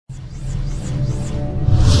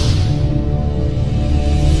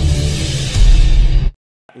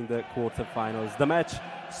in the quarterfinals. The match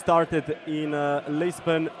started in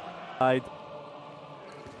Lisbon.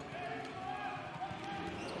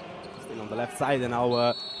 Still on the left side, and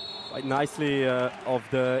now quite nicely of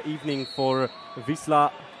the evening for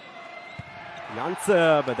Wisla.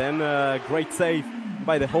 Nance, but then great save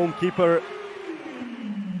by the home keeper.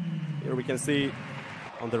 Here we can see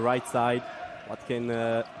on the right side what can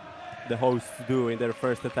the hosts do in their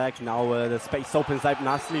first attack. Now the space opens up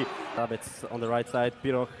nicely. Zarabets on the right side.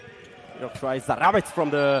 Pirok tries Zarabets from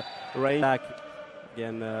the range.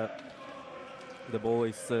 Again, the ball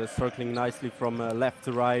is circling nicely from left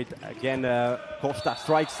to right. Again, Costa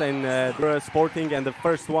strikes and Sporting, and the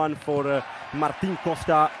first one for Martin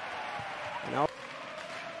Costa. Now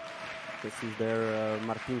this is there,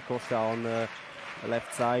 Martin Costa on the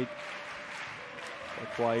left side,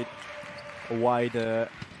 quite wide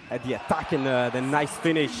at the attack, and the nice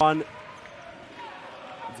finish.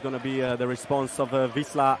 It's going to be the response of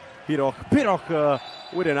Wisla. Pirok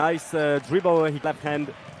with a nice dribble, left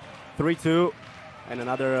hand, 3-2, and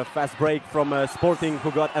another fast break from Sporting,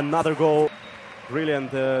 who got another goal.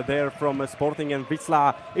 Brilliant there from Sporting, and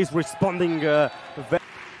Wisla is responding.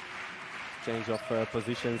 Change of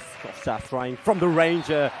positions. Costa trying from the range,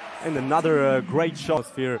 and another great shot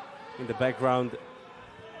here in the background.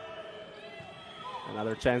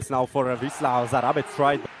 Another chance now for Wisla. Zarabets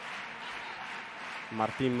tried.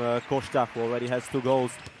 Martin Costa, who already has 2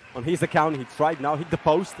 goals on his account, he tried now, hit the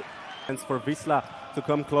post. Chance for Wisla to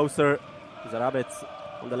come closer. Zarabets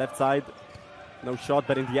on the left side. No shot,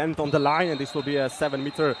 but in the end on the line, and this will be a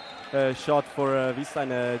 7-meter shot for Wisla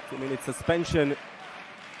and a 2-minute suspension.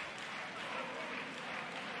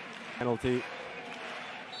 Penalty.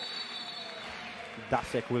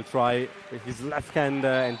 Daszek will try with his left hand,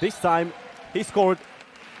 and this time he scored.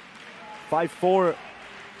 5-4.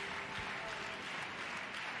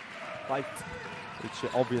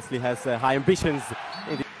 Which obviously has high ambitions.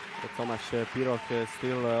 Tomasz Pirok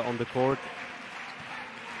still on the court.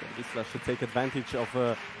 Wisla should take advantage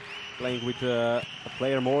of playing with a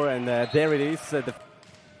player more, and there it is.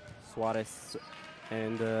 Suarez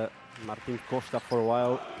and Martin Costa for a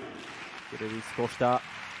while. Here it is Costa.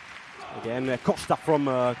 Again, Costa from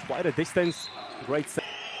quite a distance. Great save.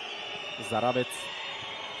 Zarabets.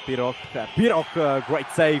 Pirok, great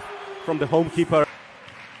save from the home keeper.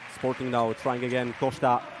 Sporting now trying again.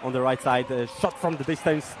 Costa on the right side. Shot from the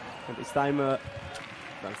distance. And this time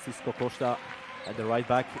Francisco Costa at the right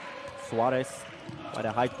back. Suarez. Quite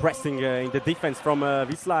a high pressing in the defense from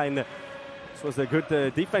Wisla. And this was a good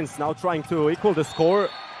defense. Now trying to equal the score.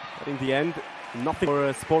 But in the end, nothing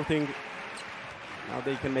for Sporting. Now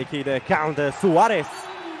they can make it count. Suarez,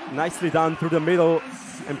 nicely done through the middle,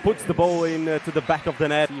 and puts the ball in to the back of the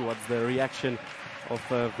net. See what's the reaction of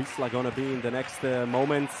Wisla gonna be in the next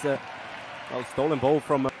moments. Well, stolen ball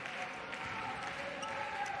from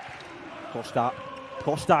Costa.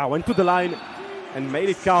 Costa went to the line and made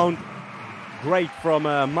it count. Great from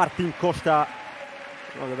Martin Costa.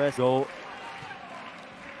 One of the best goal.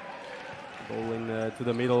 Ball in to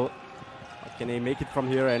the middle. Can he make it from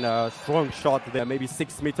here? And a strong shot there, maybe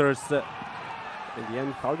 6 meters. In the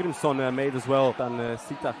end, Hallgrímsson made as well. And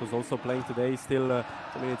Sita, who's also playing today, still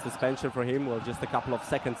 2-minute suspension for him. Well, just a couple of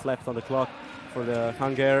seconds left on the clock for the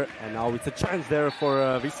Hungary. And now it's a chance there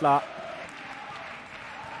for Wisla.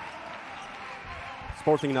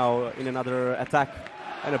 Sporting now in another attack.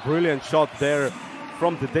 And a brilliant shot there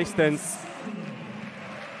from the distance.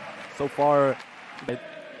 So far, Wisla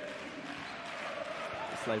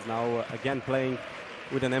is now again playing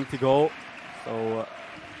with an empty goal. So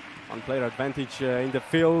one player advantage in the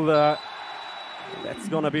field. That's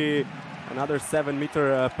gonna be another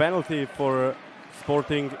 7-meter penalty for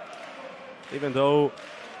Sporting, even though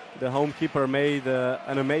the home keeper made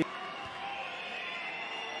an amazing.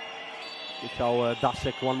 Michał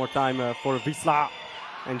Daszek one more time for Wisla,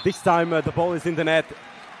 and this time the ball is in the net.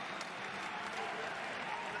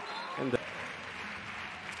 And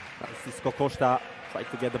Francisco Costa tried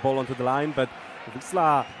to get the ball onto the line, but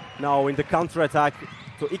Wisla now in the counter-attack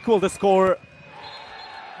to equal the score.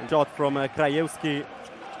 And shot from Krajewski.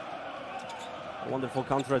 A wonderful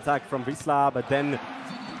counter-attack from Wisla, but then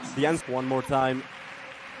the answer one more time.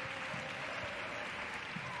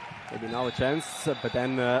 Maybe now a chance, but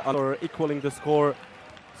then equaling the score.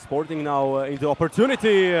 Sporting now in the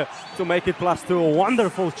opportunity to make it +2. A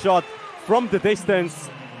wonderful shot from the distance.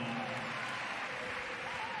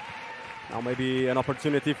 Now maybe an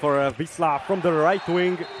opportunity for Wisla from the right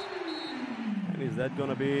wing. And is that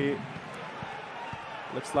gonna be...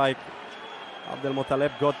 Looks like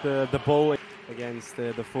Abdelmotaleb got the ball against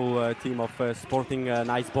the full team of Sporting.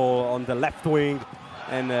 Nice ball on the left wing.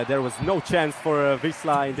 and there was no chance for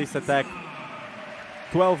Wisla in this attack.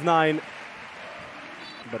 12-9.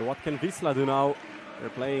 But what can Wisla do now? They're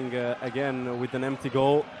playing again with an empty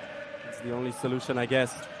goal. It's the only solution, I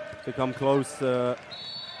guess, to come close. But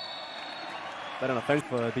an offense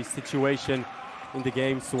for this situation in the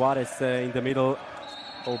game. Suarez in the middle.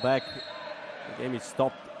 Go back. The game is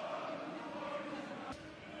stopped.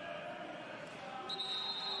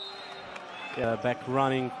 Back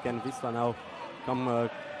running. Can Wisla now come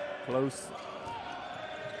close?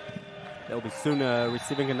 They'll be soon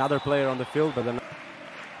receiving another player on the field, but then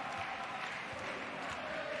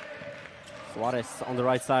Suarez on the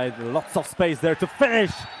right side, lots of space there to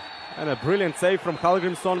finish, and a brilliant save from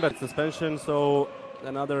Hallgrímsson, but suspension, so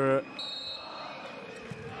another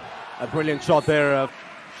a brilliant shot there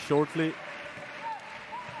shortly.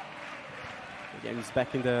 The game is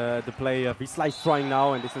back in the play. Wisla is trying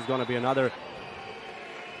now, and this is going to be another.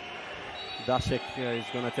 Daszek is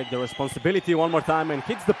going to take the responsibility one more time and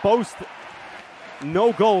hits the post.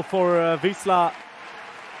 No goal for Wisla,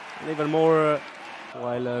 and even more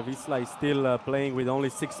while Wisla is still playing with only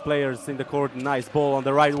 6 players in the court. Nice ball on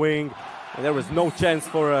the right wing, and there was no chance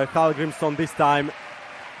for Hallgrímsson this time.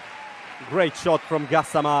 Great shot from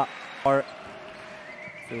Gassama.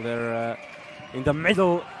 Still there in the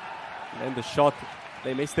middle, and the shot,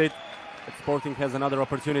 they missed it. But Sporting has another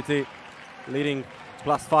opportunity, leading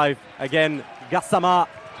 +5 again. Gassama,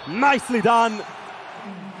 nicely done.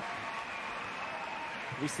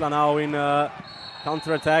 Wisla now in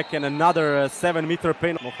counter-attack, and another 7-meter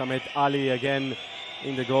pin. Mohamed Ali again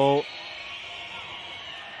in the goal.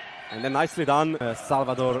 And then nicely done.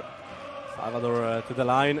 Salvador to the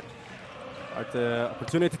line. But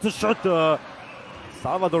opportunity to shoot.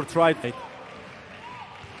 Salvador tried.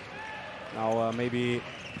 Now maybe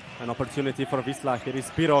an opportunity for Wisla. Here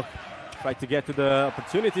is Pirog. Tried to get to the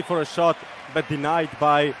opportunity for a shot, but denied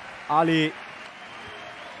by Ali.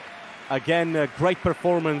 Again, a great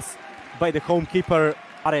performance by the home keeper,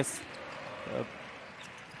 Ares.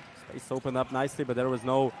 Space opened up nicely, but there was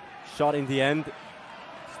no shot in the end.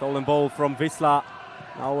 Stolen ball from Wisla.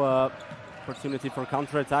 Now opportunity for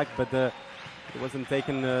counter-attack, but it wasn't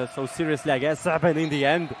taken so seriously, I guess. But in the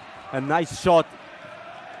end, a nice shot.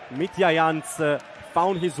 Mitja Jans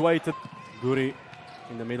found his way to Guri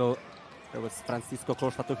in the middle. There was Francisco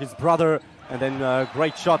Costa to his brother, and then a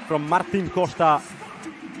great shot from Martin Costa.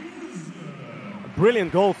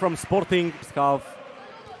 Brilliant goal from Sporting.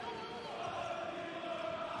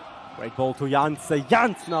 Great ball to Jans.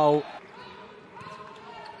 Jans now.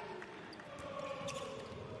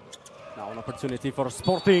 Now an opportunity for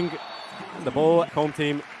Sporting. And the ball, home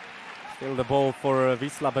team. Still the ball for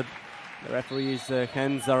Wisla, but the referee's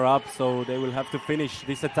hands are up, so they will have to finish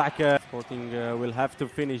this attack. Sporting will have to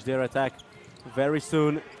finish their attack very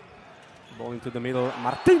soon. Ball into the middle.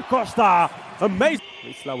 Martin Costa! Amazing!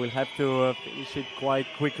 Wisla will have to finish it quite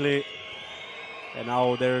quickly. And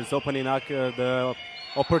now there's opening up the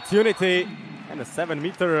opportunity. And a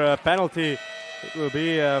 7-meter penalty. It will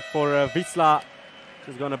be for Wisla.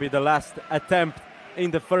 It's going to be the last attempt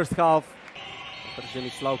in the first half.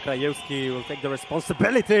 Przemysław Krajewski will take the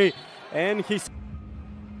responsibility. And he's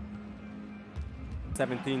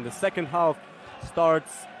 17. The second half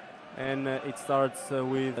starts, and it starts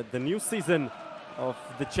with the new season of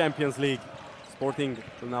the Champions League. Sporting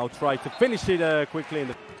will now try to finish it quickly.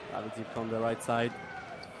 Davidzik on the right side.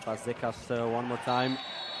 Fazekas one more time.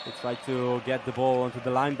 They try to get the ball onto the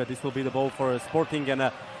line, but this will be the ball for Sporting, and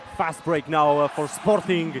a fast break now for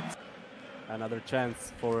Sporting. Another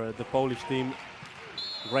chance for the Polish team.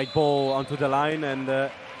 Great ball onto the line,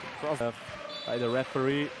 and crossed by the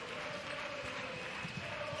referee.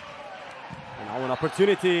 And now an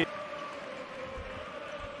opportunity.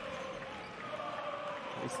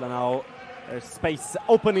 Wisla now, there's space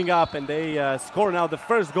opening up, and they score now the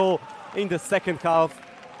first goal in the second half.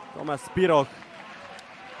 Tomasz Pirog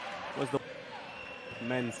was the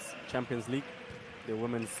men's Champions League, the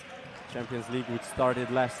women's Champions League, which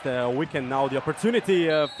started last weekend. Now the opportunity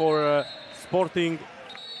for Sporting,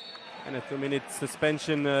 and a 2-minute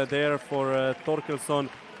suspension there for Torkelsson.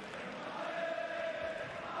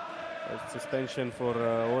 Suspension for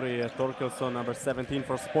Ori Torkelsson, number 17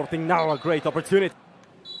 for Sporting. Now a great opportunity.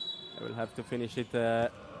 They will have to finish it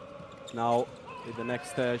now with the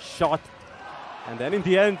next shot. And then in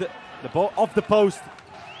the end, the ball off the post.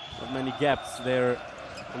 Not many gaps there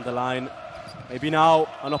on the line. Maybe now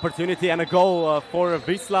an opportunity and a goal for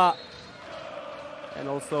Wisla. And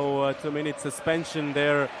also a 2-minute suspension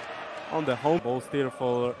there on the home. Ball steer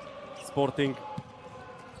for Sporting.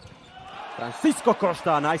 Francisco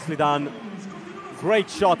Costa, nicely done. Great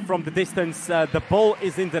shot from the distance. The ball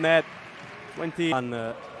is in the net. 21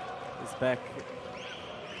 is back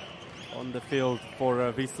on the field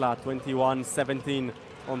for Wisla. 21-17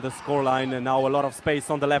 on the scoreline, and now a lot of space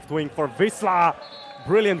on the left wing for Wisla.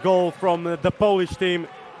 Brilliant goal from the Polish team.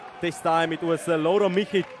 This time it was Loro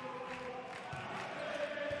Michic.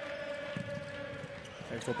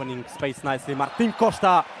 It's opening space nicely. Martin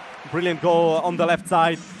Costa, brilliant goal on the left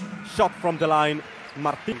side. Shot from the line.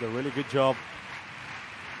 Martin, a really good job.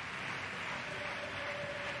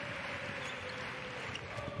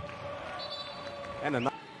 And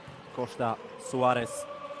another Costa, Suarez.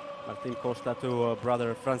 Martin Costa to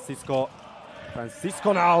brother Francisco.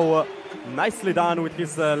 Francisco now nicely done with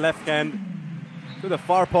his left hand to the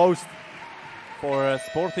far post for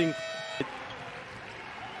Sporting.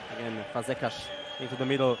 Again, Fazekas into the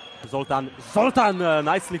middle. Zoltan,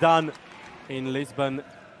 nicely done in Lisbon.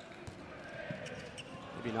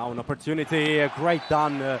 Maybe now an opportunity. Great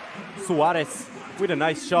done. Suarez with a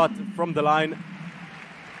nice shot from the line.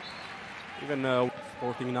 Even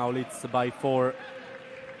Sporting now leads by 4.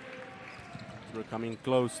 We're coming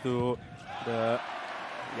close to the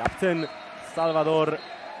captain, Salvador.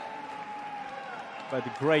 But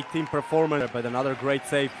great team performance, but another great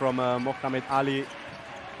save from Mohamed Ali.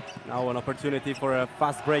 Now an opportunity for a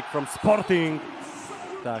fast break from Sporting.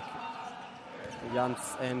 Attack. Jans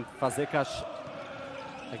and Fazekas.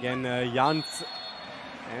 Again, Jans.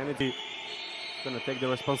 And he's going to take the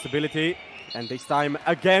responsibility. And this time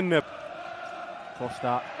again,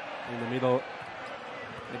 Costa in the middle.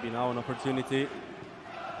 Maybe now an opportunity.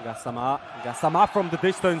 Gassama from the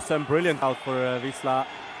distance, and brilliant out for Wisla.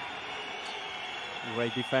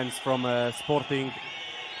 Great defense from Sporting.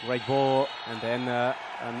 Great ball, and then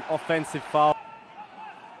an offensive foul.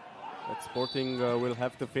 But Sporting will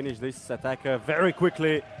have to finish this attack very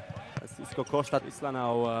quickly. Francisco Costa. Wisla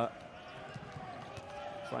now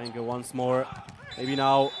trying once more. Maybe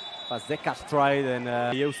now Fazekas tried, and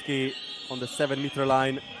Krajewski on the 7-meter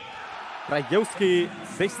line. Krajewski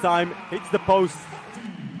this time hits the post.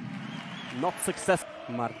 Not successful.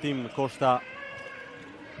 Martin Costa.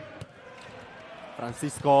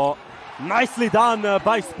 Francisco. Nicely done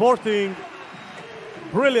by Sporting.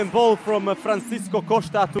 Brilliant ball from Francisco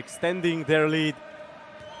Costa to extending their lead.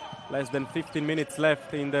 Less than 15 minutes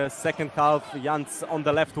left in the second half. Jans on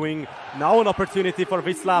the left wing. Now an opportunity for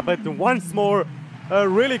Wisla, but once more a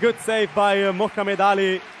really good save by Mohamed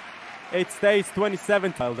Ali. It stays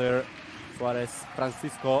 27. There, Suarez,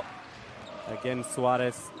 Francisco. Again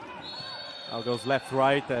Suarez. Now goes left,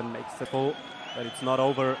 right, and makes a full, but it's not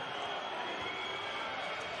over.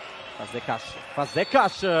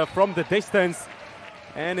 Fazekas from the distance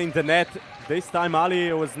and in the net. This time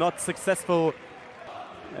Ali was not successful.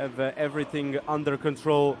 Have everything under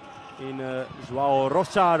control in Joao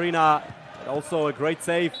Rocha Arena. But also a great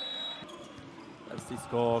save.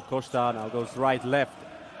 Francisco Costa now goes right, left.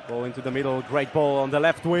 Ball into the middle. Great ball on the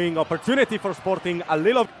left wing. Opportunity for Sporting. A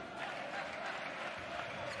little.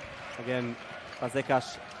 Again,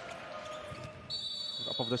 Fazekas.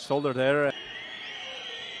 Top of the shoulder there.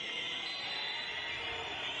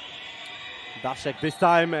 Daszek this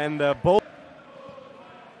time, and the ball.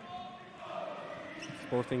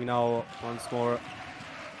 Sporting now once more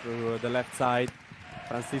through the left side.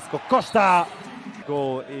 Francisco Costa.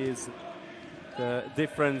 Goal is the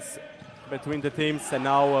difference between the teams, and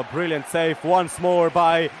now a brilliant save once more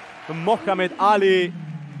by Mohamed Ali,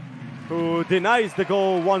 who denies the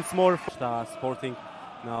goal once more. Sporting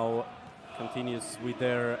now continues with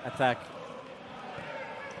their attack.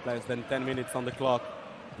 Less than 10 minutes on the clock.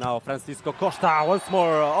 Now Francisco Costa once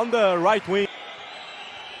more on the right wing.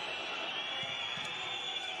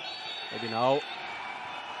 Maybe now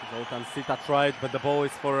Zoltan Sita tried, but the ball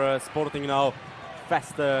is for Sporting now.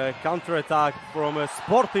 Fast counter-attack from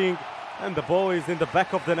Sporting, and the ball is in the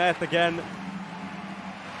back of the net again.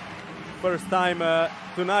 First time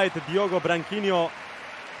tonight, Diogo Branquinho.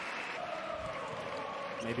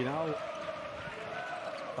 Maybe now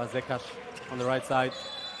Fazekas on the right side.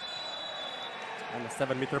 And a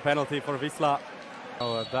 7-meter penalty for Wisla.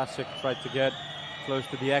 Now Daszek tried to get close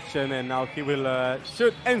to the action, and now he will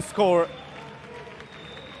shoot and score.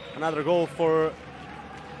 Another goal for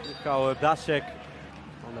Michał Daszek.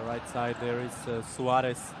 On the right side there is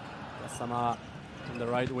Suarez. Gassama on the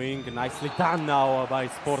right wing. Nicely done now by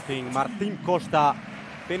Sporting. Martin Costa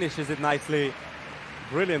finishes it nicely.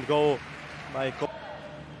 Brilliant goal by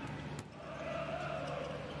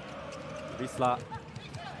Wisla.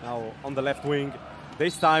 Now on the left wing.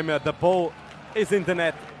 This time the ball is in the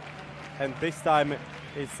net, and this time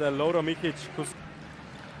it's Loro Michic who's.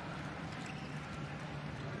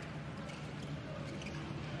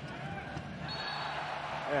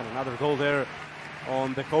 And another goal there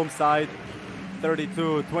on the home side,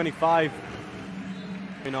 32-25.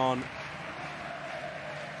 On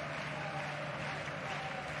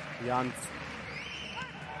Jans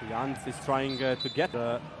is trying to get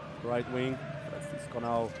the right wing. Francisco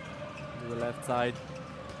now to the left side.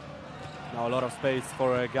 Now a lot of space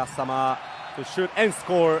for Gassama to shoot and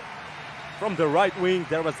score from the right wing.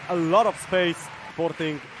 There was a lot of space.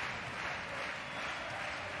 Sporting.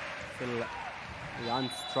 Still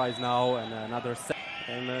Jans tries now, and another set.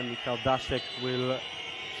 And Michal Daszek will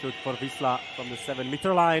shoot for Wisla from the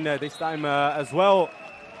 7-meter line. This time as well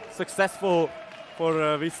successful for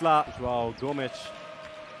Wisla. João Gomes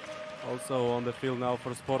also on the field now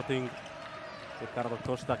for Sporting. Ricardo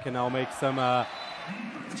Costa can now make some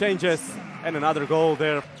changes, and another goal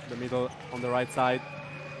there. The middle on the right side.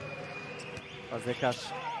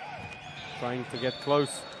 Fazekas trying to get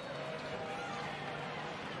close.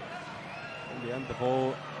 In the end, the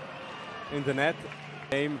ball in the net.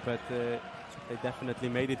 But they definitely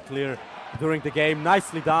made it clear during the game.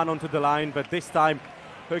 Nicely done onto the line, but this time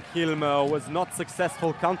Högkilm was not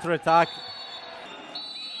successful. Counter-attack.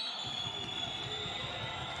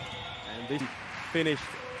 And this finished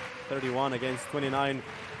 31 against 29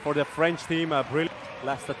 for the French team. A brilliant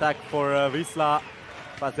last attack for Wisla.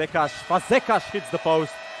 Fazekas hits the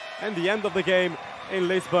post, and the end of the game in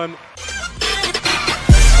Lisbon.